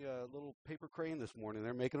little paper crane this morning.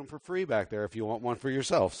 They're making them for free back there if you want one for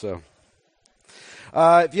yourself. So,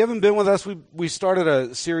 if you haven't been with us, we started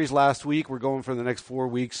a series last week. We're going for the next 4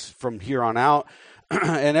 weeks from here on out.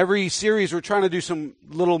 And every series, we're trying to do some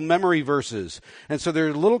little memory verses. And so there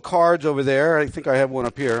are little cards over there. I think I have one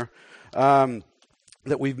up here.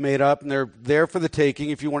 That we've made up, and they're there for the taking.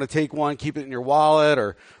 If you want to take one, keep it in your wallet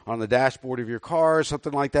or on the dashboard of your car or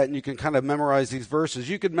something like that, and you can kind of memorize these verses.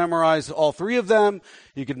 You could memorize all 3 of them.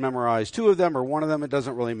 You could memorize 2 of them or 1 of them. It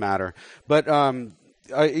doesn't really matter. But,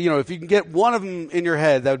 if you can get one of them in your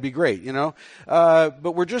head, that would be great,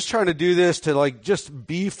 But we're just trying to do this to, just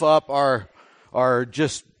beef up our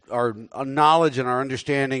knowledge and our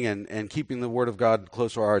understanding and keeping the Word of God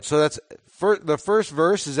close to our hearts. So that's the first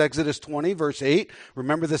verse is Exodus 20, verse 8.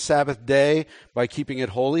 Remember the Sabbath day by keeping it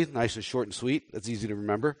holy. Nice and short and sweet. That's easy to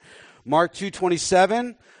remember. Mark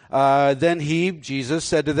 2:27. Then he, Jesus,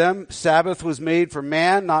 said to them, Sabbath was made for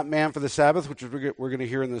man, not man for the Sabbath, which we're going to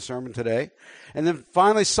hear in the sermon today. And then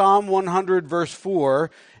finally, Psalm 100, verse 4.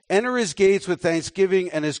 Enter his gates with thanksgiving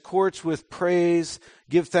and his courts with praise.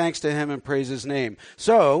 Give thanks to him and praise his name.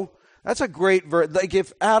 So, that's a great verse.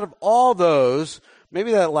 If out of all those,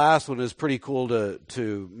 maybe that last one is pretty cool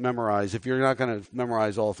to memorize if you're not going to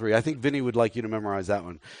memorize all 3. I think Vinny would like you to memorize that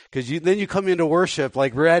one because then you come into worship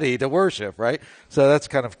ready to worship, right? So that's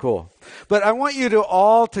kind of cool. But I want you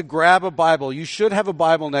to grab a Bible. You should have a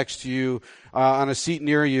Bible next to you on a seat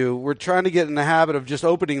near you. We're trying to get in the habit of just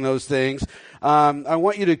opening those things. I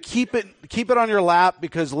want you to keep it on your lap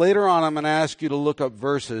because later on I'm going to ask you to look up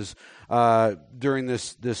verses during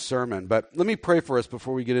this sermon. But let me pray for us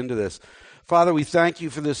before we get into this. Father, we thank you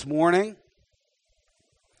for this morning.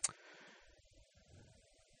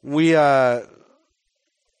 We want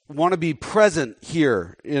to be present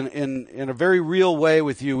here in a very real way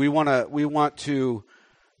with you. We want to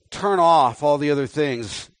turn off all the other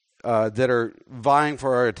things that are vying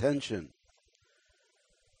for our attention.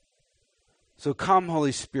 So come,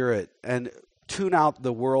 Holy Spirit, and tune out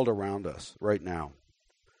the world around us right now.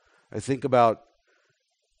 I think about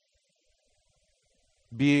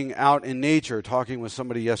being out in nature, talking with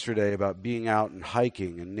somebody yesterday about being out and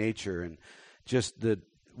hiking in nature and just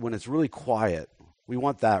when it's really quiet. We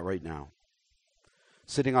want that right now.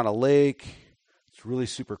 Sitting on a lake, it's really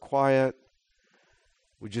super quiet.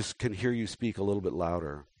 We just can hear you speak a little bit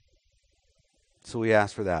louder. So we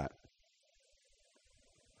ask for that.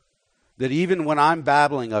 That even when I'm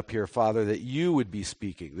babbling up here, Father, that you would be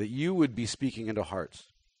speaking into hearts,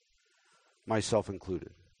 myself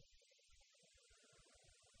included.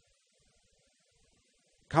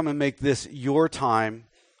 Come and make this your time,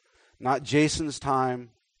 not Jason's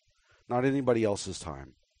time, not anybody else's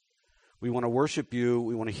time. We want to worship you.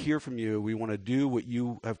 We want to hear from you. We want to do what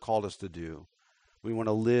you have called us to do. We want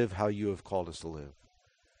to live how you have called us to live.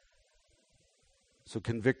 So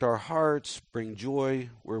convict our hearts, bring joy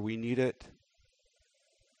where we need it,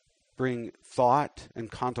 bring thought and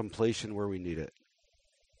contemplation where we need it.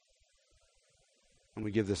 And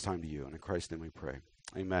we give this time to you. And in Christ's name we pray.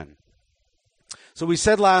 Amen. So we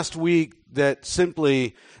said last week that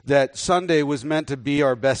Sunday was meant to be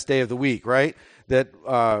our best day of the week, right? That,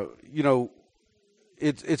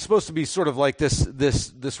 it's supposed to be sort of like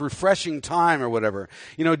this refreshing time or whatever.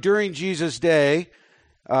 During Jesus' day,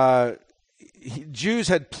 Jews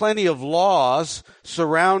had plenty of laws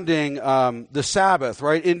surrounding the Sabbath,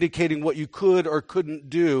 right? Indicating what you could or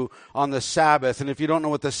couldn't do on the Sabbath. And if you don't know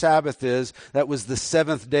what the Sabbath is, that was the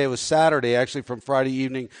 7th day. It was Saturday, actually, from Friday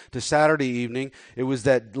evening to Saturday evening. It was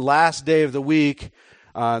that last day of the week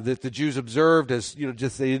that the Jews observed as,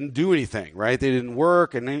 just they didn't do anything, right? They didn't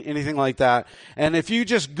work and anything like that. And if you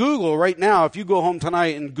just Google right now, if you go home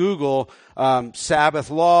tonight and Google Sabbath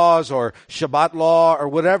laws or Shabbat law or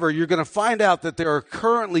whatever, you're going to find out that there are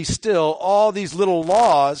currently still all these little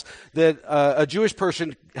laws that a Jewish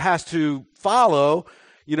person has to follow,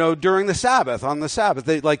 during the Sabbath, on the Sabbath.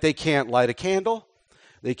 They can't light a candle.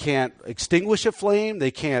 They can't extinguish a flame.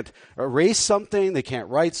 They can't erase something. They can't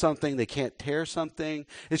write something. They can't tear something.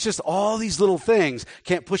 It's just all these little things.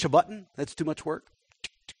 Can't push a button. That's too much work.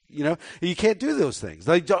 You can't do those things.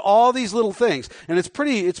 All these little things, and it's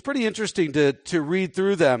pretty interesting to read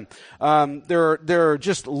through them. There are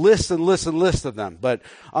just lists and lists and lists of them. But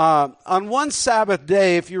on one Sabbath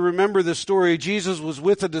day, if you remember the story, Jesus was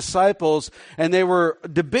with the disciples, and they were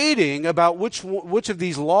debating about which of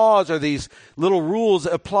these laws or these little rules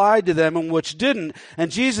applied to them and which didn't.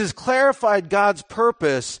 And Jesus clarified God's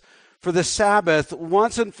purpose for the Sabbath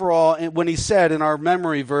once and for all when he said in our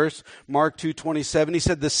memory verse, Mark 2:27, he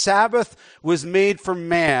said, the Sabbath was made for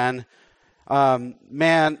man,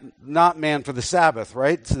 not man for the Sabbath,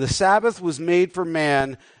 right? So the Sabbath was made for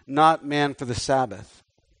man, not man for the Sabbath.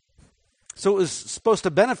 So it was supposed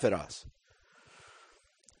to benefit us.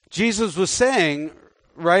 Jesus was saying,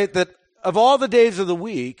 right, that of all the days of the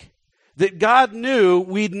week, that God knew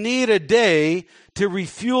we'd need a day to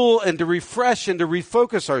refuel and to refresh and to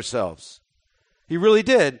refocus ourselves. He really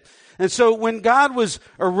did. And so when God was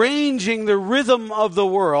arranging the rhythm of the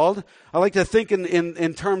world, I like to think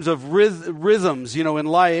in terms of rhythms, in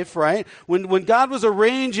life, right? When God was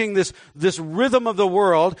arranging this rhythm of the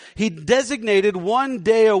world, He designated one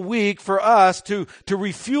day a week for us to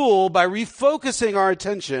refuel by refocusing our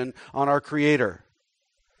attention on our Creator.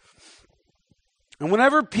 And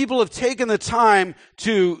whenever people have taken the time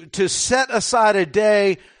to set aside a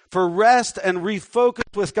day for rest and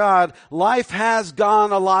refocus with God, life has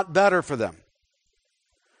gone a lot better for them.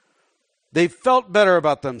 They felt better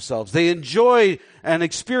about themselves. They enjoy and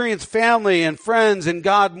experience family and friends and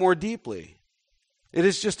God more deeply. It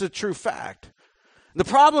is just a true fact. The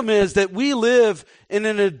problem is that we live in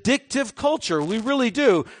an addictive culture. We really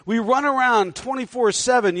do. We run around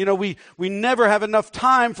 24/7. We never have enough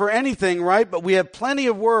time for anything, right? But we have plenty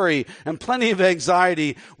of worry and plenty of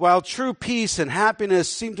anxiety, while true peace and happiness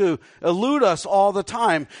seem to elude us all the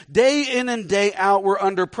time. Day in and day out, we're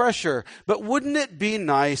under pressure. But wouldn't it be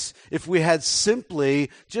nice if we had simply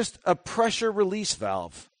just a pressure release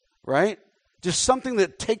valve, right? Just something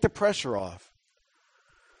that take the pressure off.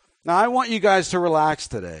 Now, I want you guys to relax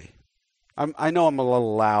today. I know I'm a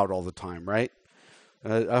little loud all the time, right?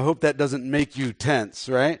 I hope that doesn't make you tense,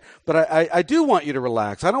 right? But I do want you to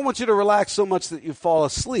relax. I don't want you to relax so much that you fall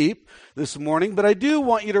asleep this morning, but I do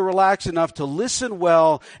want you to relax enough to listen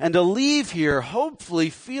well and to leave here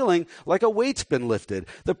hopefully feeling like a weight's been lifted.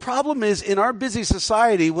 The problem is, in our busy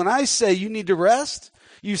society, when I say you need to rest,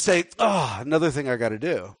 you say, another thing I got to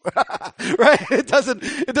do, right? It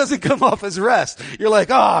doesn't come off as rest. You're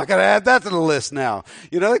like, I got to add that to the list now.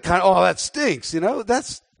 That stinks.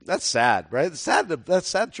 That's sad, right? That's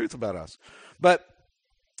sad truth about us. But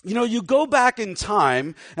you go back in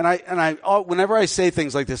time, and I whenever I say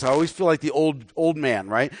things like this, I always feel like the old man,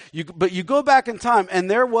 right? But you go back in time,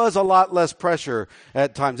 and there was a lot less pressure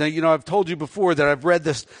at times. And I've told you before that I've read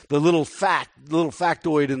the little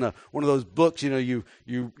factoid in one of those books. You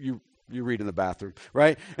read in the bathroom,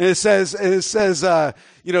 right? And it says that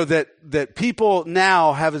people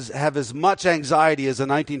now have as much anxiety as a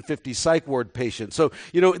 1950 psych ward patient. So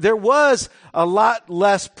there was a lot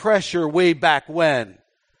less pressure way back when.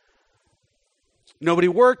 Nobody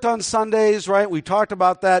worked on Sundays, right? We talked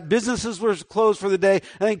about that. Businesses were closed for the day.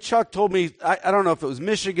 I think Chuck told me, I don't know if it was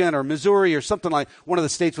Michigan or Missouri or something like one of the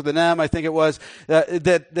states with an M, I think it was, that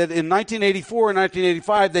in 1984 and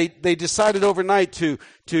 1985, they decided overnight to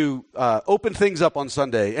open things up on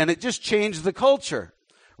Sunday. And it just changed the culture,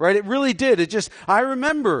 right? It really did. I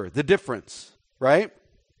remember the difference, right?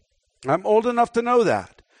 I'm old enough to know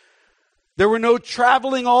that. There were no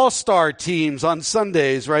traveling all-star teams on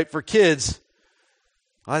Sundays, right, for kids.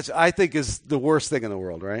 I think is the worst thing in the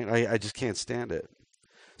world, right? I just can't stand it.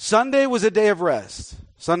 Sunday was a day of rest.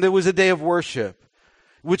 Sunday was a day of worship,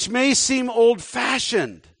 which may seem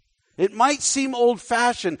old-fashioned. It might seem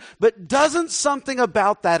old-fashioned, but doesn't something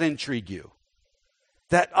about that intrigue you?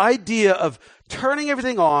 That idea of turning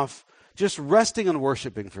everything off, just resting and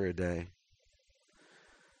worshiping for a day.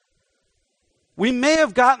 We may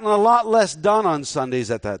have gotten a lot less done on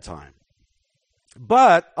Sundays at that time.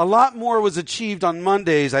 But a lot more was achieved on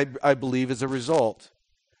Mondays, I believe, as a result.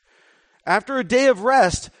 After a day of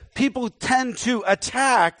rest, people tend to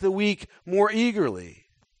attack the week more eagerly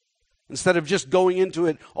instead of just going into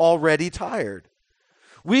it already tired.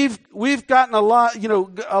 We've gotten a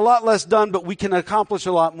lot less done, but we can accomplish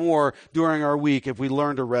a lot more during our week if we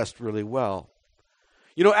learn to rest really well.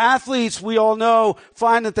 Athletes, we all know,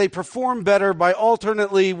 find that they perform better by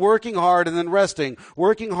alternately working hard and then resting,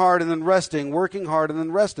 working hard and then resting, working hard and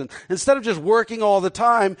then resting. Instead of just working all the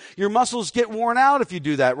time, your muscles get worn out if you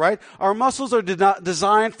do that, right? Our muscles are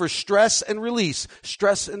designed for stress and release.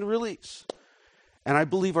 And I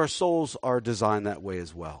believe our souls are designed that way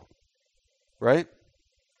as well, right?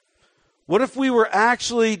 What if we were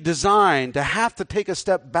actually designed to have to take a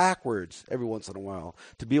step backwards every once in a while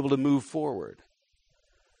to be able to move forward?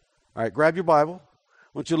 All right, grab your Bible. I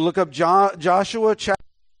want you to look up Joshua chapter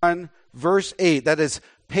 1, verse 8. That is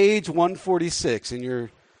page 146 in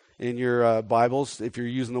your Bibles, if you're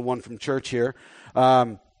using the one from church here.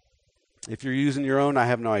 If you're using your own, I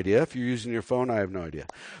have no idea. If you're using your phone, I have no idea.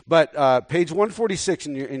 But page 146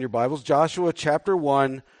 in your Bibles, Joshua chapter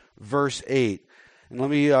 1, verse 8. And let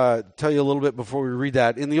me tell you a little bit before we read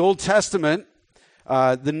that. In the Old Testament,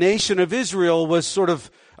 the nation of Israel was sort of,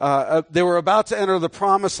 they were about to enter the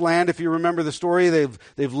promised land. If you remember the story,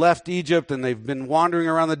 they've left Egypt and they've been wandering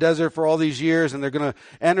around the desert for all these years, and they're going to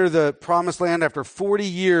enter the promised land after 40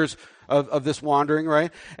 years of this wandering,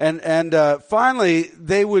 right? And finally,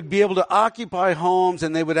 they would be able to occupy homes,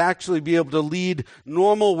 and they would actually be able to lead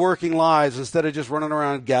normal working lives instead of just running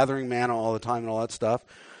around gathering manna all the time and all that stuff.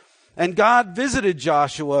 And God visited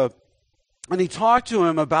Joshua, and he talked to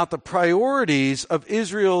him about the priorities of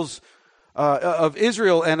Israel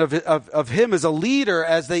and of him as a leader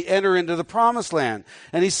as they enter into the promised land.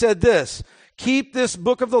 And he said this: keep this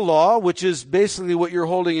book of the law, which is basically what you're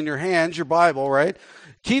holding in your hands, your Bible, right?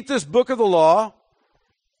 Keep this book of the law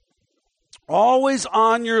always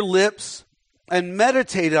on your lips and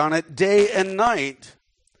meditate on it day and night,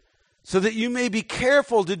 so that you may be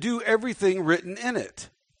careful to do everything written in it.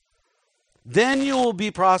 Then you will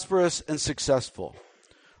be prosperous and successful.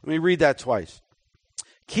 Let me read that twice.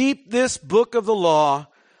 Keep this book of the law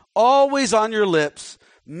always on your lips.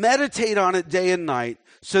 Meditate on it day and night,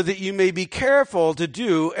 so that you may be careful to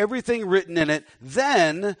do everything written in it.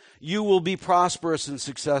 Then you will be prosperous and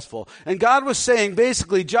successful. And God was saying,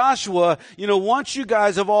 basically, Joshua, once you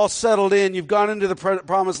guys have all settled in, you've gone into the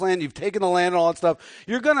promised land, you've taken the land and all that stuff,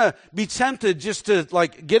 you're going to be tempted just to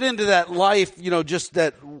get into that life, just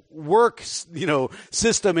that work,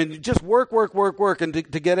 system, and just work, and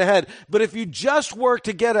to get ahead. But if you just work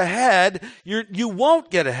to get ahead, you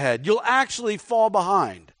won't get ahead. You'll actually fall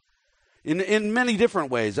behind. In many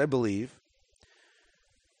different ways, I believe.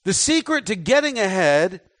 The secret to getting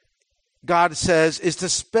ahead, God says, is to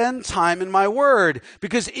spend time in my word.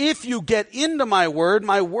 Because if you get into my word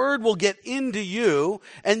will get into you,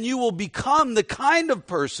 and you will become the kind of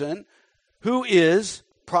person who is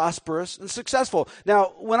prosperous and successful.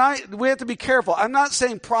 Now, we have to be careful. I'm not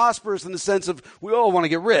saying prosperous in the sense of we all want to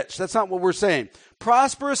get rich. That's not what we're saying.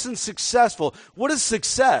 Prosperous and successful. What is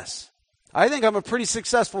success? I think I'm a pretty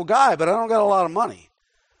successful guy, but I don't got a lot of money,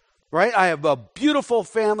 right? I have a beautiful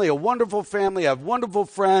family, a wonderful family. I have wonderful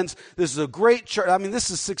friends. This is a great church. I mean, this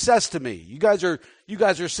is success to me. You guys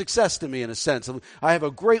are success to me in a sense. I have a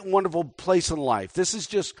great, wonderful place in life. This is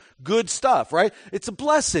just good stuff, right? It's a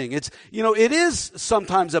blessing. It is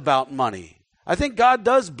sometimes about money. I think God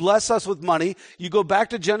does bless us with money. You go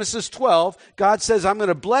back to Genesis 12. God says, I'm going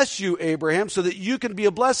to bless you, Abraham, so that you can be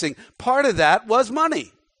a blessing. Part of that was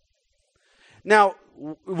money. Now,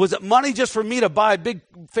 was it money just for me to buy big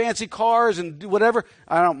fancy cars and do whatever?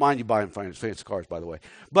 I don't mind you buying fancy cars, by the way.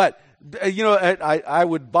 But, I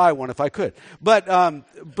would buy one if I could. But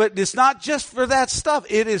it's not just for that stuff.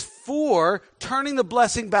 It is for turning the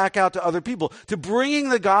blessing back out to other people, to bringing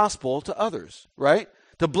the gospel to others, right?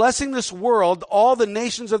 To blessing this world, all the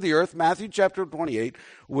nations of the earth, Matthew chapter 28,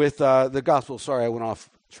 with the gospel. Sorry, I went off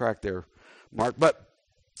track there, Mark. But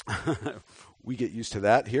we get used to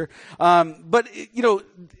that here. But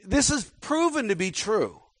this is proven to be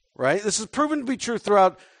true, right? This is proven to be true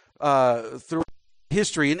throughout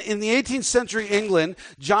history. In the 18th century England,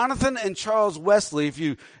 Jonathan and Charles Wesley, if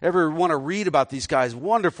you ever want to read about these guys,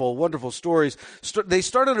 wonderful, wonderful stories, they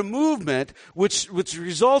started a movement which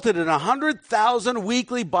resulted in 100,000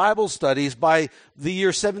 weekly Bible studies by the year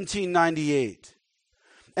 1798.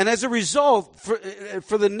 And as a result,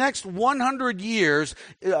 for the next 100 years,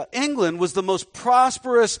 England was the most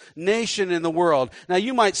prosperous nation in the world. Now,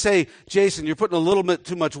 you might say, Jason, you're putting a little bit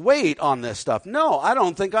too much weight on this stuff. No, I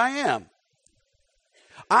don't think I am.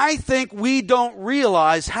 I think we don't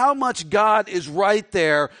realize how much God is right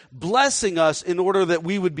there blessing us in order that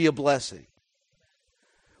we would be a blessing.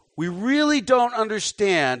 We really don't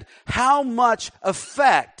understand how much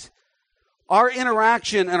effect our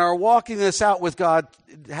interaction and our walking this out with God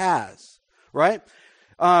has, right?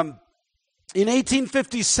 In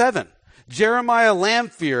 1857, Jeremiah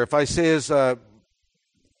Lanphier, if I say his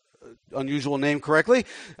unusual name correctly,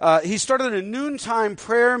 he started a noontime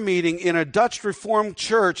prayer meeting in a Dutch Reformed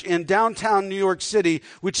church in downtown New York City,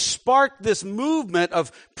 which sparked this movement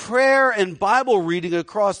of prayer and Bible reading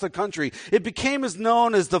across the country. It became as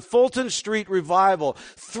known as the Fulton Street Revival.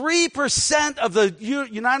 3% of the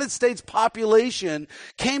United States population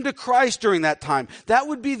came to Christ during that time. That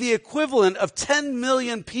would be the equivalent of 10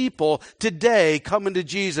 million people today coming to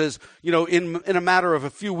Jesus, in a matter of a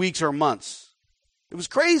few weeks or months. It was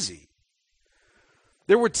crazy.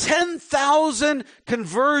 There were 10,000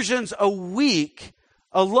 conversions a week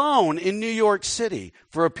alone in New York City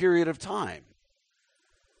for a period of time.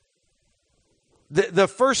 The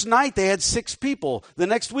first night they had 6 people. The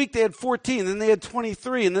next week they had 14. Then they had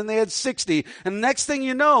 23. And then they had 60. And the next thing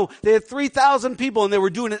you know, they had 3,000 people, and they were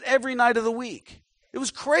doing it every night of the week. It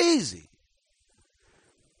was crazy.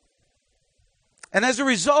 And as a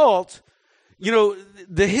result,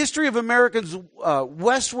 the history of Americans'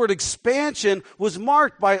 westward expansion was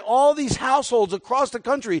marked by all these households across the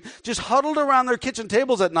country just huddled around their kitchen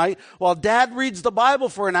tables at night while dad reads the Bible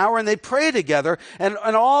for an hour and they pray together, and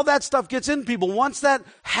all that stuff gets in people. Once that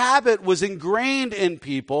habit was ingrained in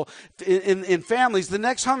people, in families, the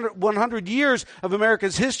next 100 years of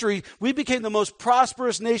America's history, we became the most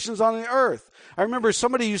prosperous nations on the earth. I remember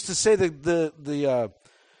somebody used to say the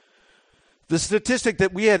statistic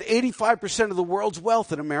that we had 85% of the world's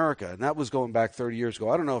wealth in America, and that was going back 30 years ago.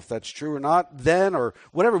 I don't know if that's true or not then or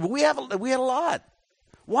whatever, but we had a lot.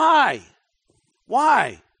 Why?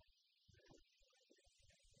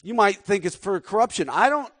 You might think it's for corruption.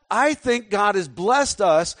 I think God has blessed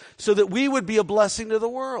us so that we would be a blessing to the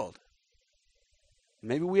world.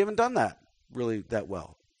 Maybe we haven't done that really that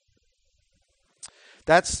well.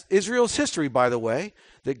 That's Israel's history, by the way,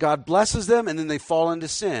 that God blesses them and then they fall into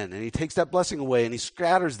sin. And he takes that blessing away and he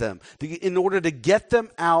scatters them in order to get them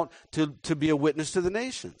out to be a witness to the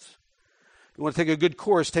nations. You want to take a good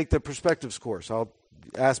course, take the Perspectives course.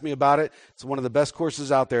 Ask me about it. It's one of the best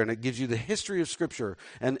courses out there, and it gives you the history of Scripture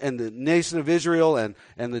and the nation of Israel and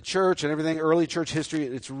the church and everything, early church history.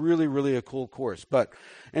 It's really, really a cool course. But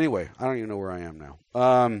anyway, I don't even know where I am now.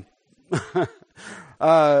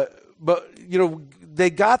 But, they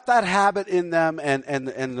got that habit in them,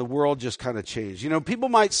 and the world just kind of changed. People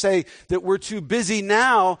might say that we're too busy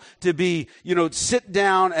now to be, sit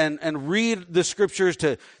down and read the Scriptures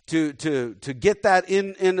to get that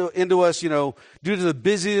into us, due to the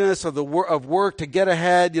busyness of work to get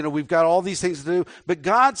ahead. We've got all these things to do. But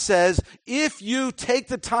God says, if you take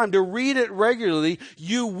the time to read it regularly,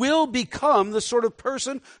 you will become the sort of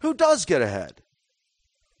person who does get ahead.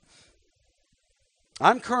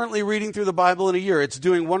 I'm currently reading through the Bible in a year. It's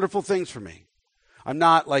doing wonderful things for me. I'm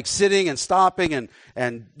not like sitting and stopping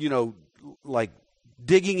and like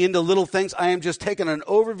digging into little things. I am just taking an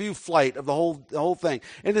overview flight of the whole thing.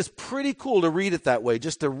 And it's pretty cool to read it that way,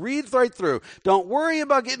 just to read right through. Don't worry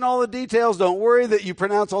about getting all the details. Don't worry that you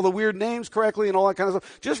pronounce all the weird names correctly and all that kind of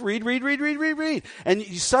stuff. Just read. And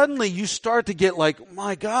suddenly you start to get like,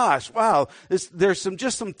 my gosh, wow, there's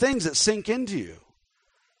some things that sink into you.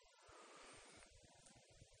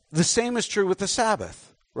 The same is true with the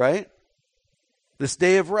Sabbath, right? This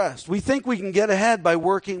day of rest. We think we can get ahead by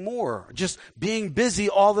working more, just being busy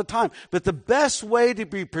all the time. But the best way to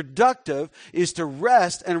be productive is to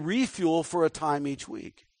rest and refuel for a time each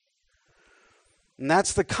week. And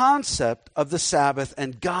that's the concept of the Sabbath,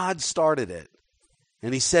 and God started it.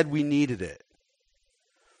 And he said we needed it.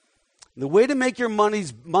 The way to make your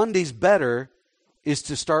Mondays better is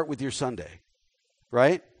to start with your Sunday,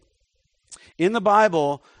 right? In the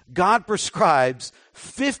Bible, God prescribes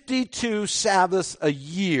 52 Sabbaths a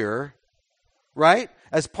year, right,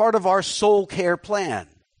 as part of our soul care plan.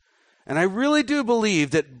 And I really do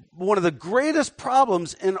believe that one of the greatest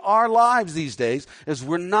problems in our lives these days is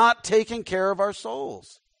we're not taking care of our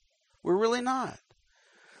souls. We're really not.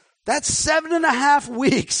 That's 7.5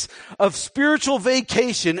 weeks of spiritual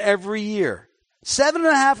vacation every year.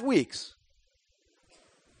 7.5 weeks.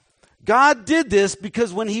 God did this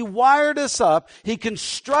because when he wired us up, he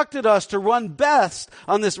constructed us to run best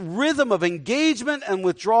on this rhythm of engagement and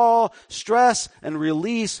withdrawal, stress and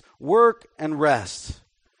release, work and rest.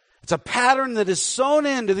 It's a pattern that is sewn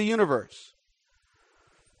into the universe.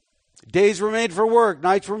 Days were made for work,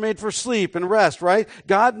 nights were made for sleep and rest, right?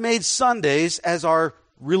 God made Sundays as our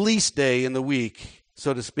release day in the week,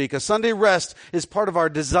 so to speak. A Sunday rest is part of our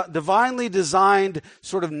divinely designed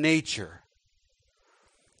sort of nature.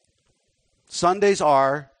 Sundays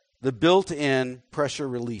are the built-in pressure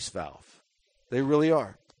release valve. They really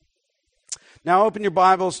are. Now open your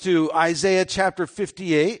Bibles to Isaiah chapter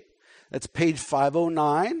 58. That's page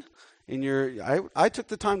 509. I took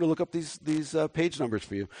the time to look up these page numbers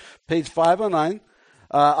for you. Page 509,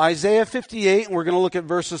 Isaiah 58, and we're going to look at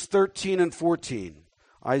verses 13 and 14.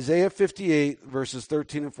 Isaiah 58, verses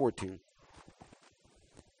 13 and 14.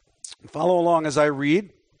 Follow along as I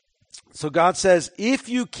read. So God says, if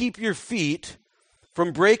you keep your feet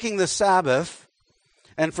from breaking the Sabbath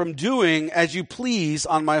and from doing as you please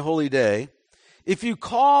on my holy day, if you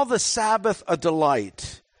call the Sabbath a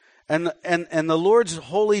delight and the Lord's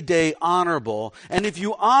holy day honorable, and if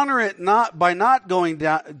you honor it not by not going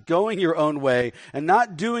your own way and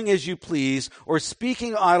not doing as you please or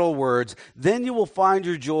speaking idle words, then you will find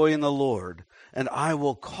your joy in the Lord. And I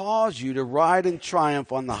will cause you to ride in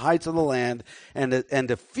triumph on the heights of the land and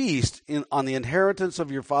to feast on the inheritance of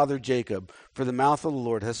your father Jacob, for the mouth of the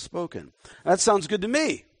Lord has spoken. That sounds good to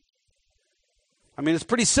me. I mean, it's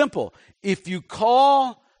pretty simple. If you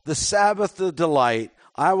call the Sabbath a delight,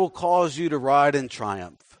 I will cause you to ride in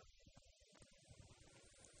triumph.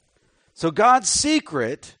 So God's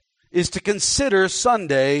secret is to consider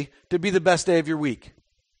Sunday to be the best day of your week.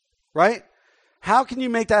 Right? How can you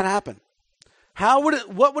make that happen?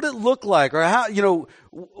 What would it look like? Or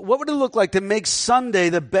what would it look like to make Sunday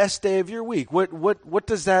the best day of your week? What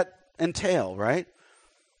does that entail, right?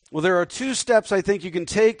 Well, there are 2 steps I think you can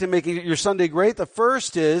take to making your Sunday great. The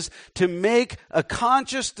first is to make a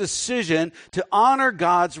conscious decision to honor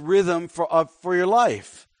God's rhythm for your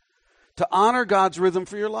life. To honor God's rhythm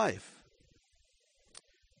for your life.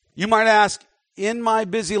 You might ask, in my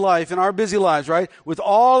busy life, in our busy lives, right, with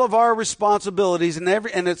all of our responsibilities and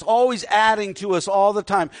it's always adding to us all the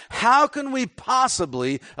time, how can we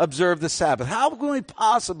possibly observe the Sabbath? How can we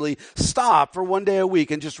possibly stop for one day a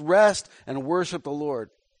week and just rest and worship the Lord?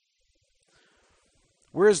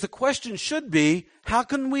 Whereas the question should be, how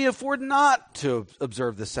can we afford not to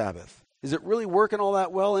observe the Sabbath? Is it really working all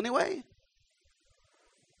that well anyway?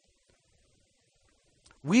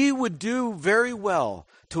 We would do very well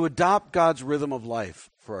to adopt God's rhythm of life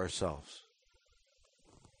for ourselves.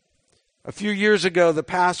 A few years ago, the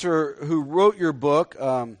pastor who wrote your book,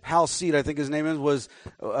 Hal Seed, I think his name is, was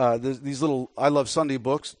these little I Love Sunday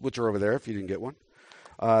books, which are over there if you didn't get one.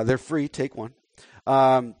 They're free, take one.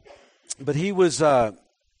 But he was at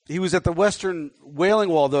the Western Wailing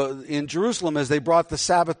Wall in Jerusalem as they brought the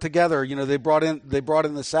Sabbath together. You know, they brought in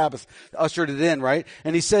the Sabbath, ushered it in, right?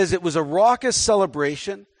 And he says it was a raucous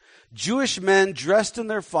celebration. Jewish men dressed in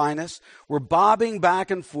their finest were bobbing back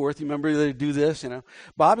and forth. You remember they do this,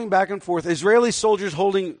 bobbing back and forth. Israeli soldiers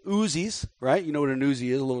holding Uzis, right? You know what an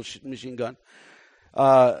Uzi is, a little machine gun.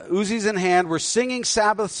 Uzis in hand were singing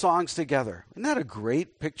Sabbath songs together. Isn't that a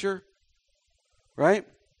great picture? Right?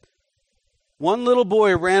 One little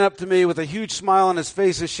boy ran up to me with a huge smile on his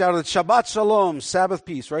face and shouted, Shabbat Shalom, Sabbath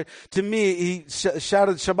peace, right? To me, he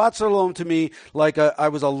shouted Shabbat Shalom to me like I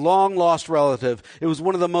was a long-lost relative. It was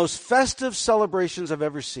one of the most festive celebrations I've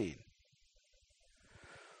ever seen.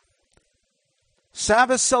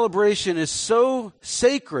 Sabbath celebration is so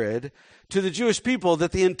sacred to the Jewish people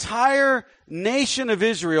that the entire nation of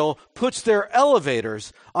Israel puts their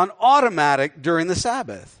elevators on automatic during the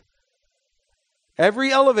Sabbath.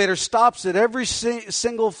 Every elevator stops at every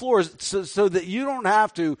single floor so that you don't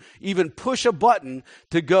have to even push a button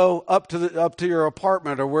to go up to your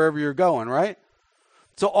apartment or wherever you're going, right?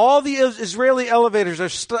 So all the Israeli elevators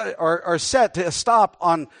are set to stop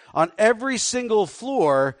on every single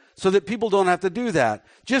floor so that people don't have to do that,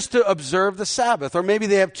 just to observe the Sabbath. Or maybe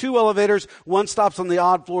they have 2 elevators, one stops on the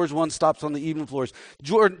odd floors, one stops on the even floors.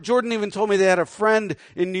 Jordan even told me they had a friend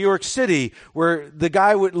in New York City where the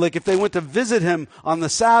guy would, if they went to visit him on the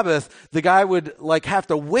Sabbath, the guy would have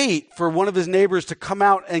to wait for one of his neighbors to come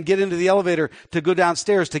out and get into the elevator to go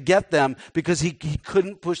downstairs to get them because he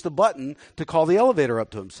couldn't push the button to call the elevator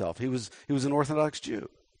up to himself. He was an Orthodox Jew.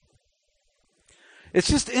 It's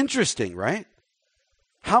just interesting, right?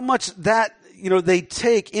 How much that, they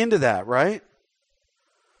take into that, right?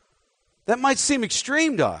 That might seem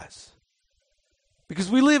extreme to us. Because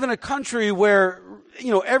we live in a country where,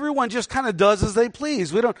 everyone just kind of does as they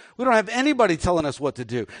please. We don't have anybody telling us what to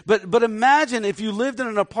do. But imagine if you lived in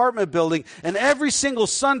an apartment building and every single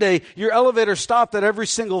Sunday your elevator stopped at every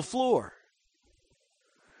single floor.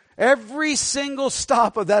 Every single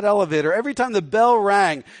stop of that elevator, every time the bell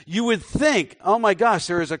rang, you would think, oh my gosh,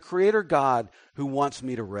 there is a creator God who wants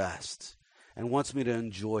me to rest and wants me to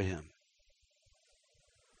enjoy him.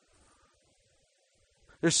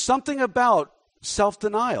 There's something about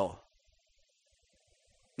self-denial.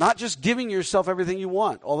 Not just giving yourself everything you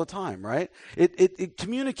want all the time, right? It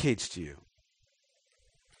communicates to you.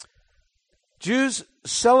 Jews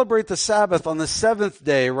celebrate the Sabbath on the 7th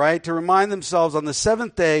day, right? To remind themselves on the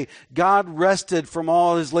 7th day, God rested from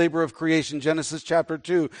all his labor of creation, Genesis chapter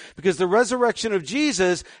 2. Because the resurrection of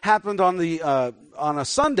Jesus happened on a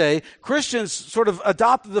Sunday. Christians sort of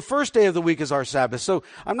adopted the first day of the week as our Sabbath. So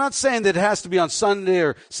I'm not saying that it has to be on Sunday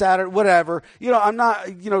or Saturday, whatever.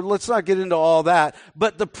 Let's not get into all that.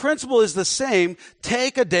 But the principle is the same.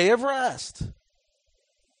 Take a day of rest.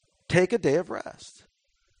 Take a day of rest.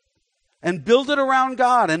 And build it around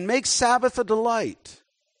God and make Sabbath a delight.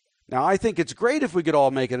 Now, I think it's great if we could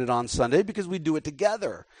all make it on Sunday because we do it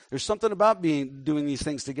together. There's something about doing these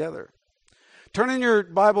things together. Turn in your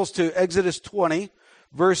Bibles to Exodus 20,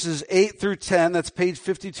 verses 8 through 10. That's page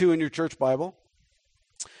 52 in your church Bible.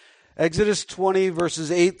 Exodus 20,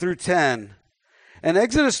 verses 8 through 10. And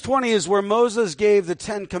Exodus 20 is where Moses gave the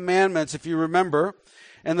 10 commandments, if you remember.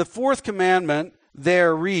 And the 4th commandment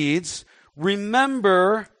there reads,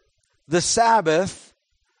 remember the Sabbath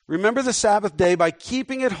day by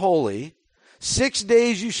keeping it holy. 6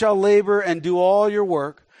 days you shall labor and do all your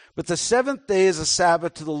work, but the seventh day is a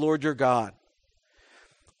Sabbath to the Lord your God.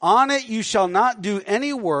 On it you shall not do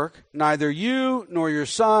any work, neither you, nor your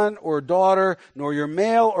son or daughter, nor your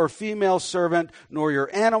male or female servant, nor your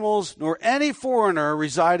animals, nor any foreigner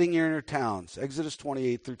residing in your towns. Exodus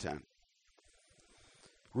 28 through 10.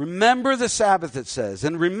 Remember the Sabbath, it says.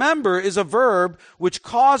 And remember is a verb which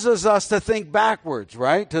causes us to think backwards,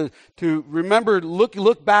 right? To remember,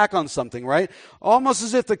 look back on something, right? Almost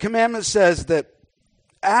as if the commandment says that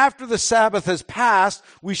after the Sabbath has passed,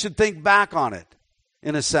 we should think back on it.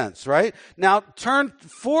 In a sense, right? Now, turn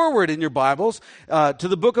forward in your Bibles to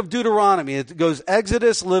the book of Deuteronomy. It goes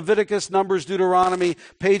Exodus, Leviticus, Numbers, Deuteronomy,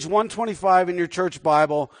 page 125 in your church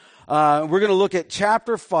Bible. We're going to look at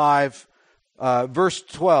chapter 5, verse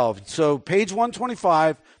 12. So, page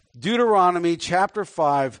 125, Deuteronomy, chapter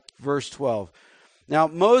 5, verse 12. Now,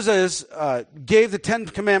 Moses gave the Ten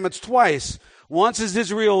Commandments twice. Once as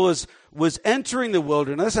Israel was entering the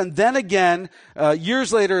wilderness, and then again,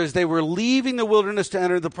 years later, as they were leaving the wilderness to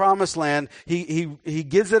enter the promised land, he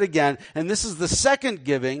gives it again. And this is the second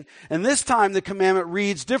giving, and this time the commandment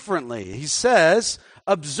reads differently. He says,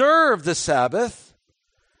 observe the Sabbath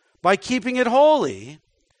by keeping it holy,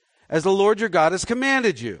 as the Lord your God has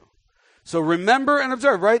commanded you. So remember and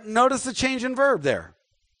observe, right? Notice the change in verb there.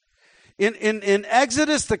 In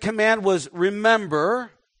Exodus, the command was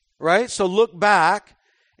remember, right? So look back.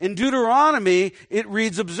 In Deuteronomy, it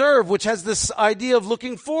reads observe, which has this idea of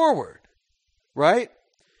looking forward, right?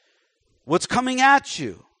 What's coming at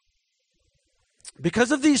you.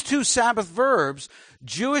 Because of these two Sabbath verbs,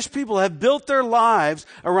 Jewish people have built their lives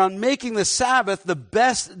around making the Sabbath the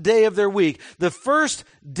best day of their week. The first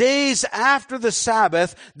days after the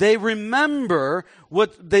Sabbath, they remember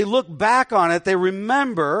they look back on it. They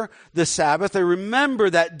remember the Sabbath. They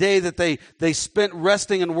remember that day that they spent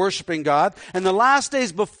resting and worshiping God. And the last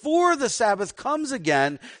days before the Sabbath comes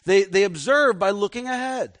again, they observe by looking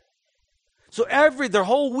ahead. So their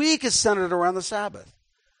whole week is centered around the Sabbath.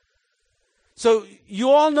 So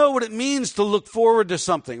you all know what it means to look forward to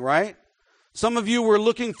something, right? Some of you were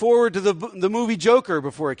looking forward to the movie Joker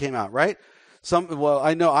before it came out, right?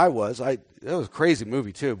 I know I was. It was a crazy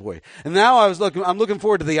movie too, boy. And now I'm looking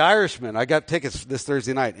forward to The Irishman. I got tickets this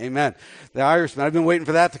Thursday night. Amen. The Irishman. I've been waiting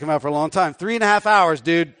for that to come out for a long time. 3.5 hours,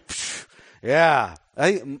 dude. Yeah.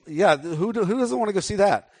 Who doesn't want to go see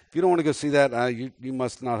that? If you don't want to go see that, you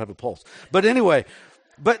must not have a pulse. But anyway,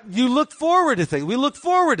 but you look forward to things. We look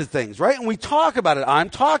forward to things, right? And we talk about it.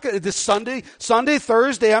 I'm talking this Sunday,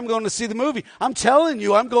 Thursday, I'm going to see the movie. I'm telling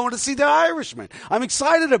you, I'm going to see The Irishman. I'm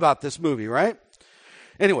excited about this movie, right?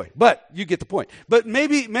 Anyway, but you get the point. But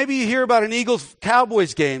maybe you hear about an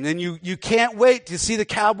Eagles-Cowboys game, and you can't wait to see the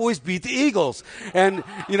Cowboys beat the Eagles. And,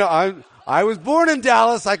 I was born in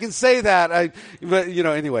Dallas. I can say that.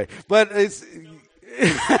 Anyway. But it's...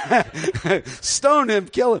 Stone him,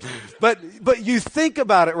 kill him. But you think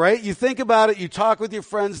about it, right? You think about it. You talk with your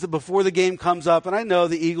friends before the game comes up, and I know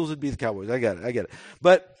the Eagles would beat the Cowboys. I get it.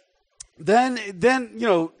 But then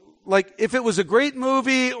like if it was a great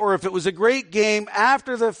movie or if it was a great game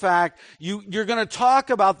after the fact, you're going to talk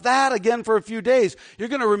about that again for a few days. You're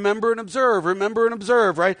going to remember and observe,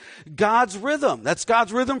 right? God's rhythm. That's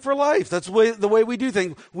God's rhythm for life. That's the way we do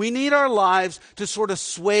things. We need our lives to sort of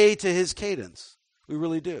sway to His cadence. We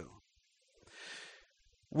really do.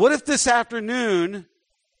 What if this afternoon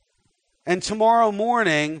and tomorrow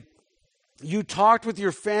morning you talked with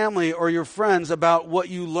your family or your friends about what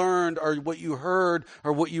you learned or what you heard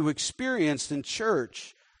or what you experienced in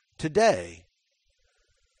church today?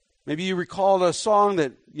 Maybe you recalled a song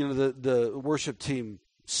that the worship team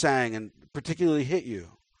sang and particularly hit you,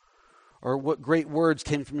 or what great words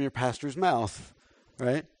came from your pastor's mouth,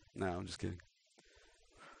 right? No, I'm just kidding.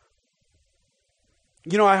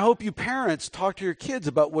 I hope you parents talk to your kids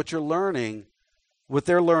about what you're learning, what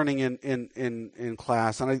they're learning in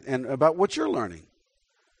class, and about what you're learning.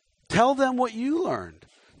 Tell them what you learned.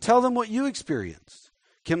 Tell them what you experienced.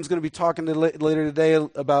 Kim's going to be talking later today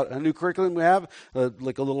about a new curriculum we have,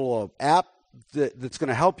 like a little app that's going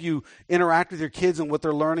to help you interact with your kids and what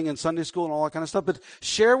they're learning in Sunday school and all that kind of stuff. But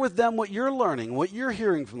share with them what you're learning, what you're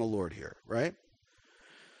hearing from the Lord here, right?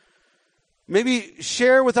 Maybe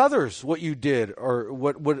share with others what you did or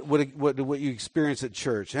what you experienced at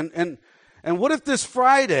church. And what if this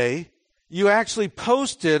Friday you actually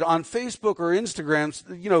posted on Facebook or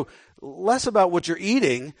Instagram, less about what you're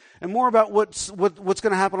eating and more about what's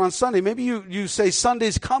going to happen on Sunday. Maybe you say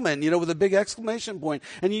Sunday's coming, with a big exclamation point,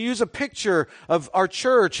 and you use a picture of our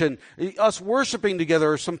church and us worshiping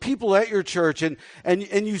together or some people at your church, and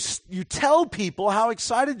you tell people how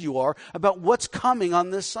excited you are about what's coming on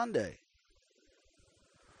this Sunday.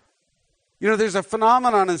 There's a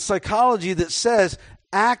phenomenon in psychology that says,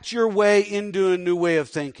 act your way into a new way of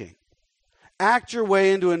thinking. Act your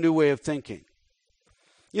way into a new way of thinking.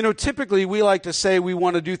 Typically we like to say we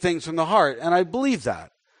want to do things from the heart, and I believe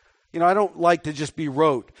that. I don't like to just be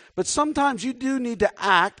rote. But sometimes you do need to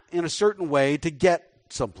act in a certain way to get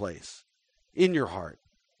someplace in your heart,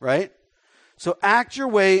 right? So act your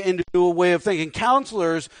way into a way of thinking.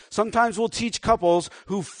 Counselors sometimes will teach couples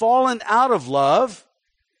who've fallen out of love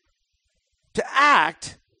to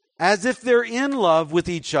act as if they're in love with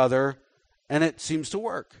each other, and it seems to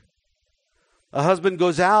work. A husband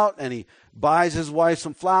goes out and he buys his wife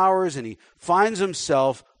some flowers, and he finds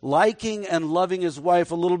himself liking and loving his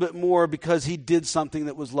wife a little bit more because he did something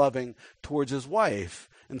that was loving towards his wife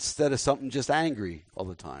instead of something just angry all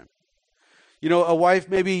the time. A wife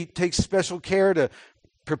maybe takes special care to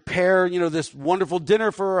prepare, this wonderful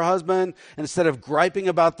dinner for her husband, and instead of griping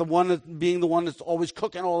about being the one that's always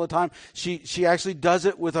cooking all the time, she actually does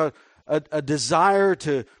it with a desire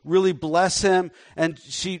to really bless him, and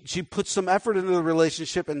she puts some effort into the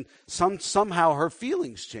relationship, and somehow her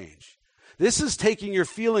feelings change. This is taking your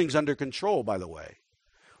feelings under control, by the way.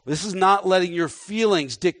 This is not letting your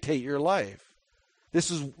feelings dictate your life.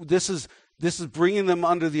 This is bringing them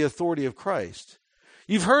under the authority of Christ.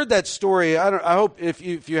 You've heard that story. I hope if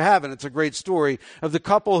you haven't, it's a great story of the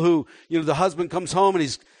couple who, the husband comes home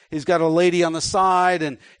and he's got a lady on the side,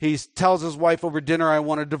 and he tells his wife over dinner, I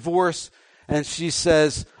want a divorce. And she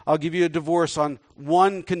says, I'll give you a divorce on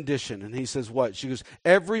one condition. And he says, what? She goes,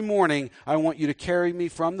 every morning I want you to carry me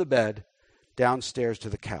from the bed downstairs to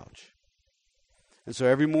the couch. And so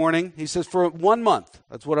every morning, he says, for 1 month,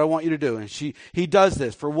 that's what I want you to do. And he does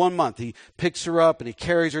this for 1 month. He picks her up and he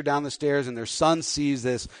carries her down the stairs, and their son sees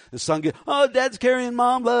this. The son goes, oh, Dad's carrying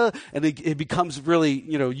Mom, blah. And he becomes really,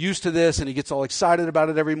 used to this, and he gets all excited about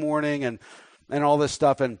it every morning and all this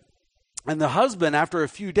stuff. And the husband, after a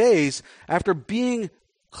few days, after being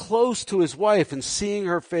close to his wife and seeing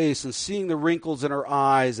her face and seeing the wrinkles in her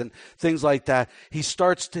eyes and things like that, his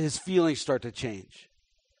feelings start to change.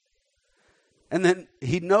 And then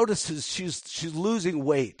he notices she's losing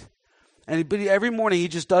weight. But every morning he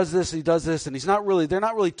just does this, and they're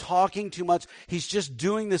not really talking too much. He's just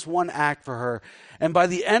doing this one act for her. And by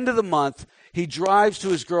the end of the month, he drives to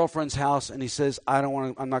his girlfriend's house and he says,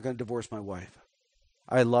 I'm not going to divorce my wife.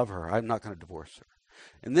 I love her. I'm not going to divorce her.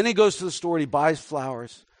 And then he goes to the store and he buys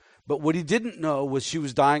flowers. But what he didn't know was she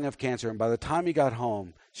was dying of cancer. And by the time he got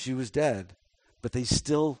home, she was dead. But they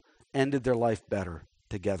still ended their life better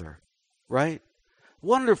together. Right?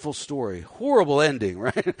 Wonderful story. Horrible ending,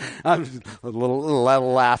 right? I'm a little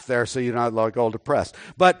laugh there so you're not like all depressed.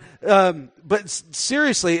 But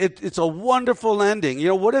seriously, it's a wonderful ending.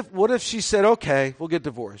 What if she said, okay, we'll get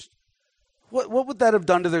divorced? What would that have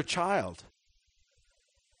done to their child?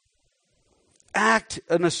 Act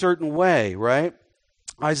in a certain way, right?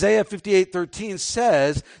 Isaiah 58:13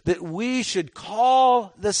 says that we should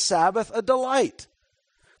call the Sabbath a delight.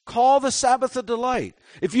 Call the Sabbath a delight.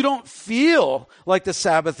 If you don't feel like the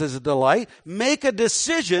Sabbath is a delight, make a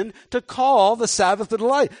decision to call the Sabbath a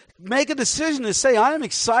delight. Make a decision to say, I am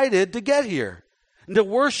excited to get here and to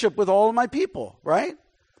worship with all of my people, right?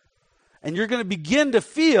 And you're going to begin to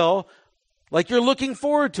feel like you're looking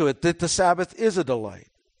forward to it, that the Sabbath is a delight,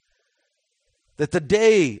 that the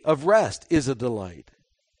day of rest is a delight.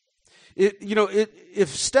 If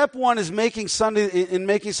step one is making Sunday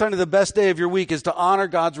the best day of your week is to honor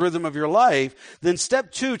God's rhythm of your life, then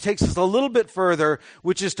step two takes us a little bit further,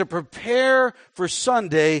 which is to prepare for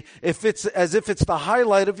Sunday as if it's the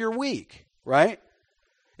highlight of your week, right?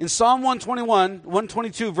 In Psalm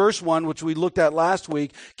 122, verse 1, which we looked at last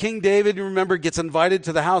week, King David, you remember, gets invited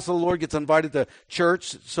to the house of the Lord, gets invited to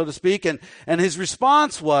church, so to speak, and his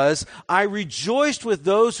response was, I rejoiced with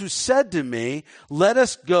those who said to me, let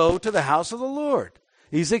us go to the house of the Lord.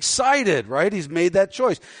 He's excited, right? He's made that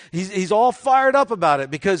choice. He's all fired up about it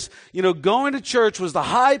because, going to church was the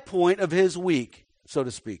high point of his week, so to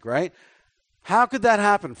speak, right? How could that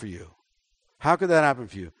happen for you? How could that happen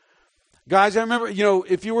for you? Guys, I remember,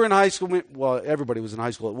 if you were in high school, well, everybody was in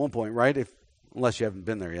high school at one point, right? Unless you haven't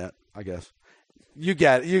been there yet, I guess. You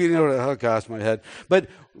get it. Oh gosh, my head. But,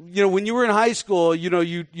 when you were in high school,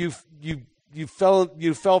 you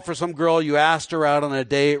fell for some girl, you asked her out on a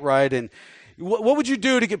date, right? And what would you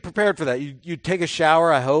do to get prepared for that? You'd take a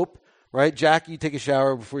shower, I hope, right? Jack, you take a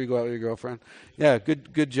shower before you go out with your girlfriend. Yeah,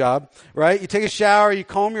 good job, right? You take a shower, you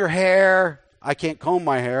comb your hair. I can't comb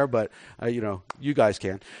my hair, but, you guys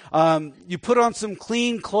can. You put on some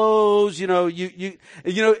clean clothes, ladies,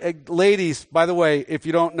 by the way, if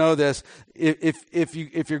you don't know this,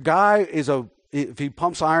 if your guy is a if he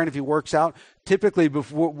pumps iron, if he works out, typically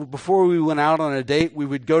before we went out on a date, we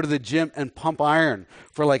would go to the gym and pump iron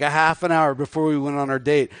for like a half an hour before we went on our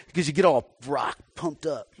date, because you get all rock pumped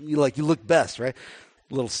up. You look best, right?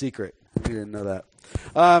 Little secret. You didn't know that.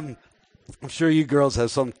 I'm sure you girls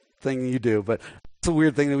have something you do, but it's a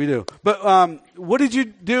weird thing that we do. But what did you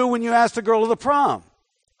do when you asked a girl to the prom?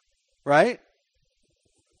 Right?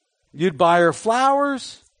 You'd buy her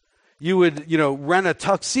flowers. You would, rent a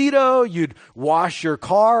tuxedo. You'd wash your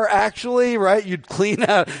car, actually, right? You'd clean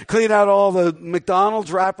out all the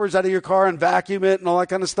McDonald's wrappers out of your car and vacuum it and all that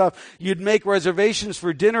kind of stuff. You'd make reservations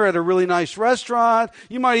for dinner at a really nice restaurant.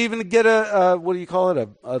 You might even get a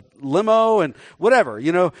limo and whatever,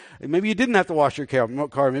 Maybe you didn't have to wash your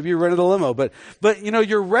car. Maybe you rented a limo. But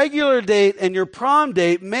your regular date and your prom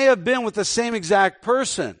date may have been with the same exact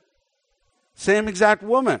person, same exact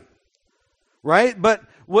woman, right? But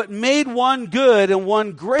what made one good and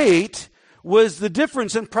one great was the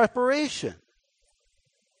difference in preparation.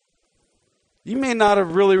 You may not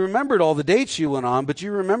have really remembered all the dates you went on, but you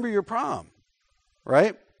remember your prom,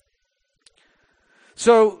 right?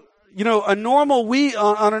 So, on a normal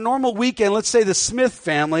weekend, let's say the Smith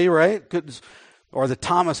family, right? Or the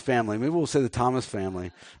Thomas family. Maybe we'll say the Thomas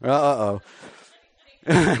family. No,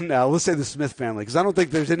 let's say the Smith family, because I don't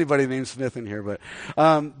think there's anybody named Smith in here,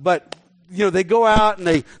 but they go out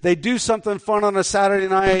and they do something fun on a Saturday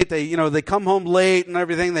night. They come home late and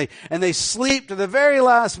everything. They sleep to the very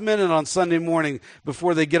last minute on Sunday morning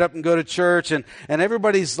before they get up and go to church. And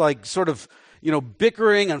everybody's like sort of,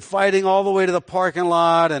 bickering and fighting all the way to the parking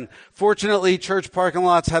lot. And fortunately, church parking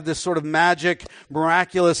lots have this sort of magic,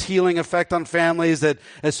 miraculous healing effect on families that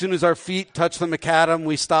as soon as our feet touch the macadam,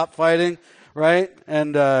 we stop fighting, right?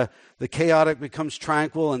 And, the chaotic becomes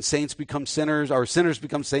tranquil and saints become sinners, or sinners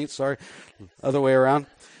become saints, other way around.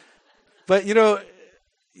 But, you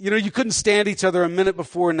couldn't stand each other a minute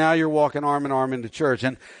before, now you're walking arm in arm into church.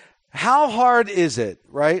 And how hard is it,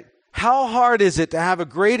 right? How hard is it to have a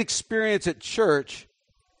great experience at church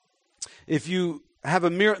if you have a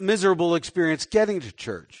miserable experience getting to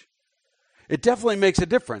church? It definitely makes a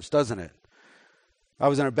difference, doesn't it? I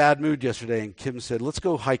was in a bad mood yesterday, and Kim said, let's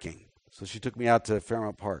go hiking. So she took me out to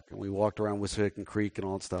Fairmount Park, and we walked around Wissahickon Creek and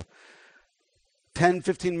all that stuff. 10,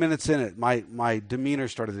 15 minutes in it, my demeanor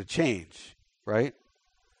started to change, right?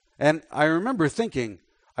 And I remember thinking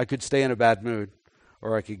I could stay in a bad mood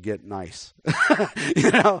or I could get nice,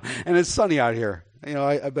 and it's sunny out here.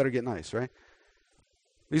 I better get nice, right?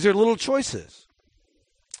 These are little choices.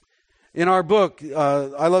 In our book,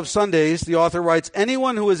 I Love Sundays, the author writes,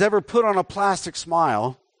 anyone who has ever put on a plastic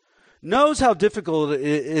smile knows how difficult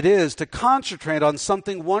it is to concentrate on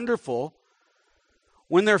something wonderful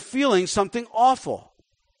when they're feeling something awful.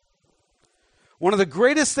 One of the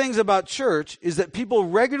greatest things about church is that people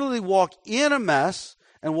regularly walk in a mess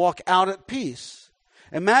and walk out at peace.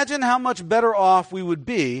 Imagine how much better off we would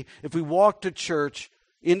be if we walked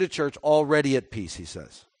into church already at peace, he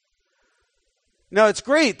says. Now, it's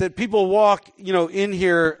great that people walk, in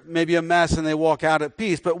here maybe a mess and they walk out at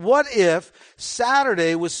peace. But what if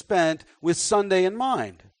Saturday was spent with Sunday in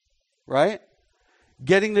mind, right?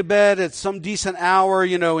 Getting to bed at some decent hour,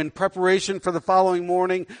 in preparation for the following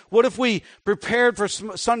morning. What if we prepared for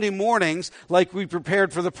Sunday mornings like we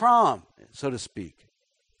prepared for the prom, so to speak?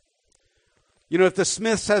 If the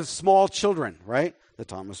Smiths have small children, right? The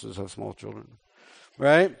Thomases have small children,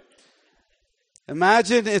 right?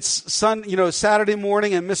 Imagine it's Saturday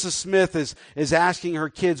morning, and Mrs. Smith is asking her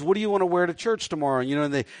kids, what do you want to wear to church tomorrow?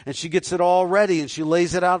 And she gets it all ready and she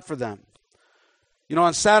lays it out for them.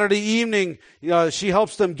 On Saturday evening, she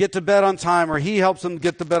helps them get to bed on time, or he helps them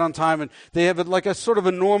get to bed on time, and they have like a sort of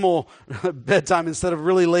a normal bedtime instead of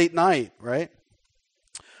really late night, right?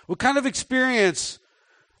 What kind of experience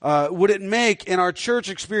would it make in our church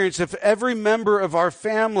experience if every member of our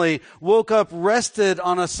family woke up rested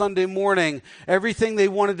on a Sunday morning? Everything they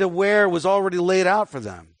wanted to wear was already laid out for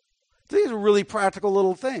them. These are really practical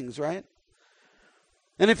little things, right?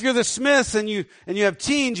 And if you're the Smiths and you have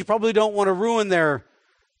teens, you probably don't want to ruin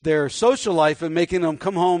their social life and making them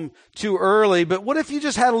come home too early. But what if you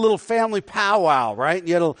just had a little family powwow, right?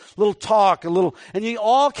 You had a little talk, and you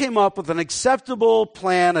all came up with an acceptable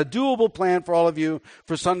plan, a doable plan for all of you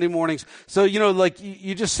for Sunday mornings. So,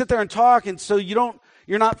 you just sit there and talk, and so you're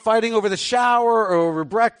not fighting over the shower or over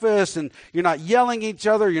breakfast, and you're not yelling at each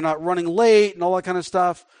other, you're not running late and all that kind of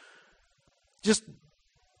stuff. Just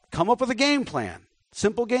come up with a game plan,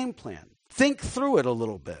 simple game plan. Think through it a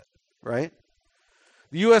little bit, right?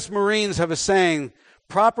 The U.S. Marines have a saying,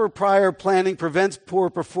 proper prior planning prevents poor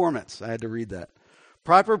performance. I had to read that.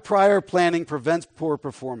 Proper prior planning prevents poor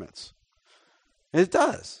performance. It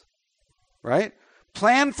does. right?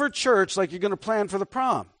 Plan for church like you're going to plan for the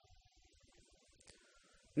prom.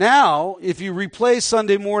 Now, if you replace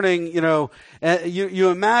Sunday morning, you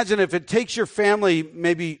imagine if it takes your family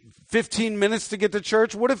maybe 15 minutes to get to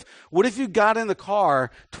church, what if you got in the car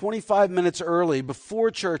 25 minutes early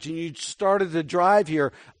before church and you started to drive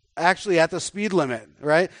here actually at the speed limit,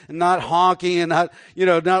 right? And not honking and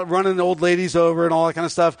not running old ladies over and all that kind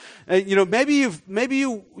of stuff. Maybe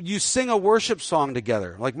you sing a worship song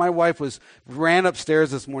together. Like my wife ran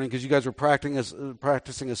upstairs this morning because you guys were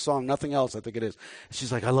practicing a song, nothing else, I think it is.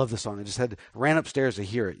 She's like, I love this song. I ran upstairs to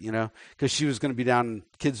hear it, because she was going to be down in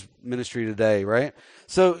kids ministry today, right?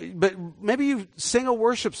 So, but maybe you sing a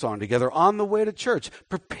worship song together on the way to church.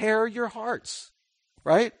 Prepare your hearts,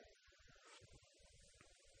 right?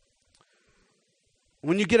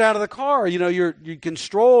 When you get out of the car, you can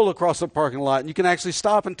stroll across the parking lot and you can actually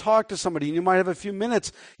stop and talk to somebody. And you might have a few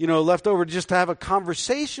minutes, left over just to have a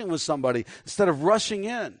conversation with somebody instead of rushing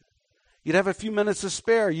in. You'd have a few minutes to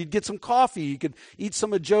spare. You'd get some coffee. You could eat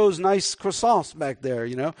some of Joe's nice croissants back there,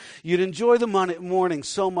 You'd enjoy the morning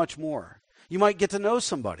so much more. You might get to know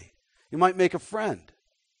somebody. You might make a friend.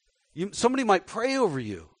 Somebody might pray over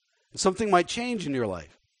you. And something might change in your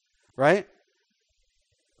life, right?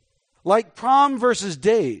 Like prom versus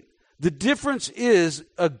date, the difference is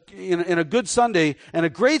in a good Sunday and a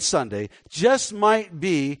great Sunday just might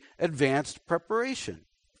be advanced preparation,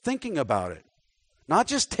 thinking about it, not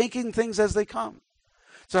just taking things as they come.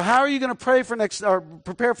 So how are you going to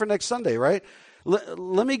prepare for next Sunday, right?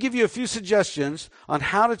 Let me give you a few suggestions on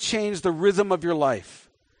how to change the rhythm of your life,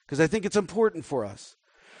 because I think it's important for us.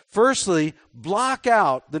 Firstly, block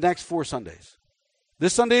out the next 4 Sundays.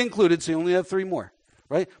 This Sunday included, so you only have 3 more.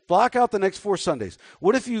 Right? Block out the next 4 Sundays.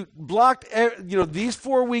 What if you blocked, these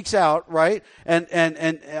 4 weeks out, right?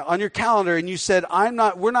 And on your calendar, and you said,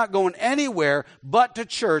 we're not going anywhere but to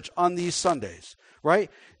church on these Sundays,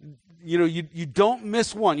 right? You don't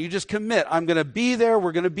miss one. You just commit. I'm going to be there.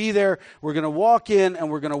 We're going to be there. We're going to walk in and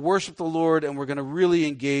we're going to worship the Lord and we're going to really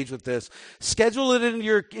engage with this. Schedule it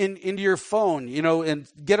into your phone,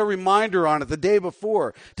 and get a reminder on it the day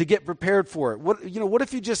before to get prepared for it. What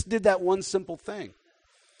if you just did that one simple thing?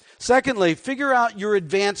 Secondly, figure out your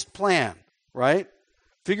advanced plan, right?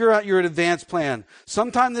 Figure out your advanced plan.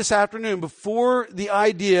 Sometime this afternoon, before the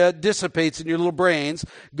idea dissipates in your little brains,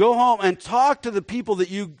 go home and talk to the people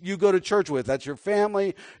that you go to church with. That's your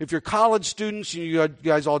family. If you're college students, you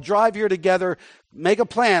guys all drive here together. Make a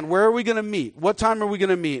plan. Where are we going to meet? What time are we going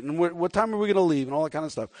to meet? And what time are we going to leave? And all that kind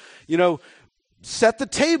of stuff. Set the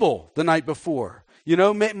table the night before.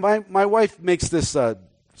 My wife makes this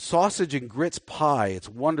sausage and grits pie. It's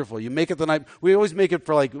wonderful. You make it the night. We always make it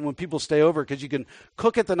for like when people stay over because you can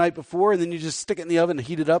cook it the night before and then you just stick it in the oven and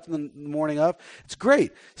heat it up in the morning of. It's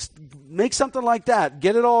great. Make something like that.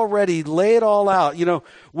 Get it all ready. Lay it all out.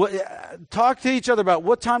 Talk to each other about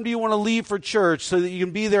what time do you want to leave for church so that you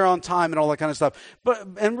can be there on time and all that kind of stuff.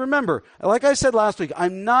 And remember, like I said last week,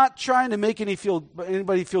 I'm not trying to make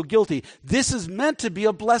anybody feel guilty. This is meant to be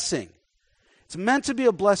a blessing. It's meant to be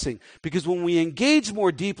a blessing because when we engage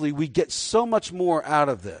more deeply, we get so much more out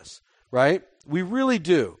of this, right? We really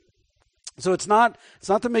do. So it's not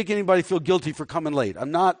to make anybody feel guilty for coming late. I'm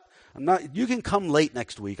not, you can come late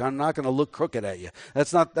next week. I'm not going to look crooked at you.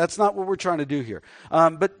 That's not what we're trying to do here.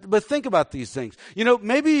 But think about these things.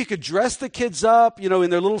 Maybe you could dress the kids up, in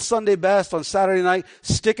their little Sunday best on Saturday night,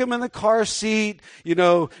 stick them in the car seat, give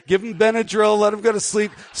them Benadryl, let them go to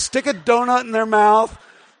sleep, stick a donut in their mouth.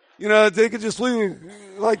 They could just leave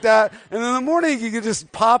like that. And in the morning, you could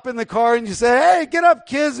just pop in the car and you say, hey, get up,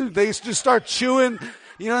 kids. And they just start chewing,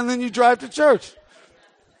 and then you drive to church.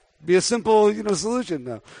 Be a simple, solution.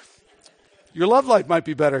 No. Your love life might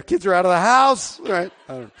be better. Kids are out of the house. Right?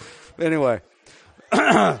 I don't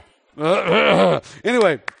know.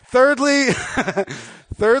 Anyway, thirdly,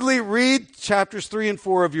 read chapters 3 and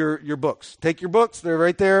 4 of your books. Take your books. They're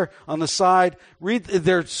right there on the side. Read.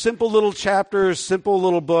 They're simple little chapters, simple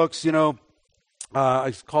little books,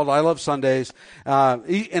 it's called I Love Sundays.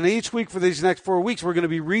 And each week for these next 4 weeks, we're going to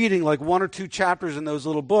be reading like 1 or 2 chapters in those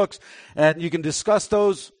little books. And you can discuss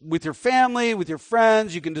those with your family, with your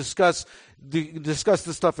friends. You can discuss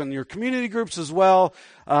the stuff in your community groups as well.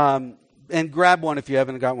 And grab one if you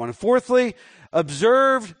haven't got one. And fourthly,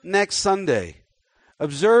 observe next Sunday.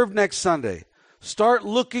 Observe next Sunday. Start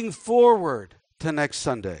looking forward to next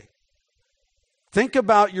Sunday. Think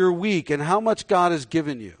about your week and how much God has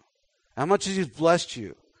given you. How much He's blessed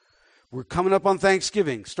you. We're coming up on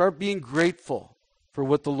Thanksgiving. Start being grateful for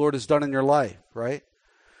what the Lord has done in your life, right?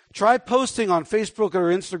 Try posting on Facebook or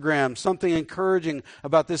Instagram something encouraging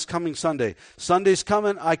about this coming Sunday. Sunday's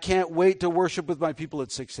coming. I can't wait to worship with my people at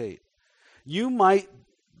 6-8. you might,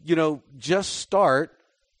 just start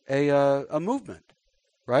a movement,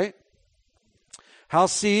 right? Hal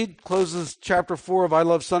Seed closes chapter 4 of I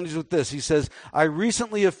Love Sundays with this. He says, I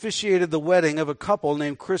recently officiated the wedding of a couple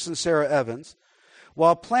named Chris and Sarah Evans.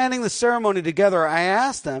 While planning the ceremony together, I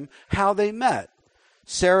asked them how they met.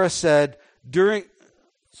 Sarah said, During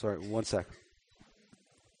the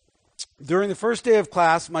first day of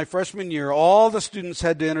class, my freshman year, all the students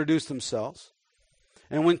had to introduce themselves.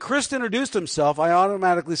 And when Chris introduced himself, I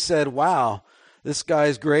automatically said, wow, this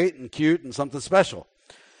guy's great and cute and something special.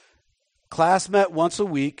 Class met once a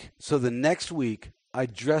week, so the next week, I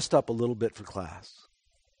dressed up a little bit for class.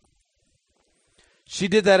 She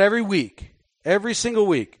did that every week, every single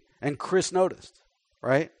week, and Chris noticed,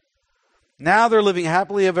 right? Now they're living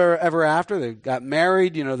happily ever after. They got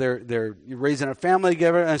married, they're raising a family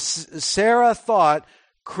together. And Sarah thought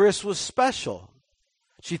Chris was special.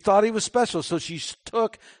 She thought he was special, so she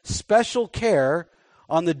took special care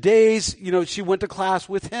on the days, she went to class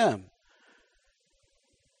with him.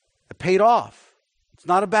 It paid off. It's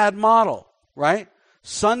not a bad model, right?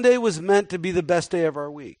 Sunday was meant to be the best day of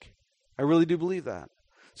our week. I really do believe that.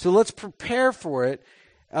 So let's prepare for it,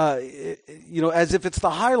 as if it's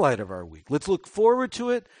the highlight of our week. Let's look forward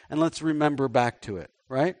to it, and let's remember back to it,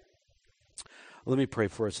 right? Let me pray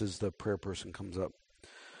for us as the prayer person comes up.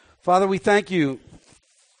 Father, we thank you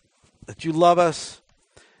that you love us.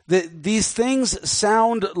 That these things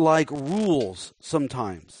sound like rules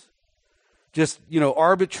sometimes. Just,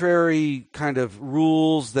 arbitrary kind of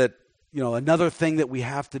rules that, another thing that we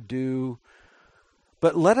have to do.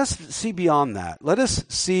 But let us see beyond that. Let us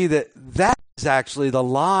see that is actually the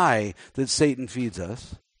lie that Satan feeds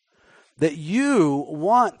us. That you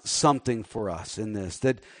want something for us in this.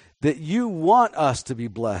 That you want us to be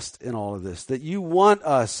blessed in all of this. That you want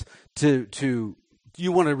us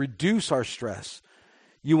you want to reduce our stress.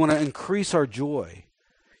 You want to increase our joy.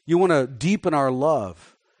 You want to deepen our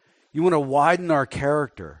love. You want to widen our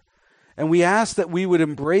character. And we ask that we would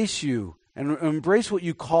embrace you and embrace what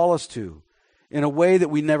you call us to in a way that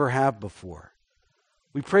we never have before.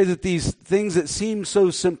 We pray that these things that seem so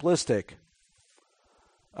simplistic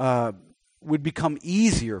would become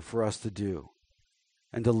easier for us to do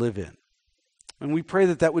and to live in. And we pray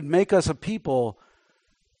that that would make us a people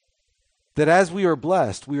that as we are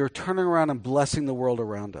blessed, we are turning around and blessing the world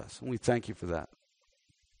around us. And we thank you for that.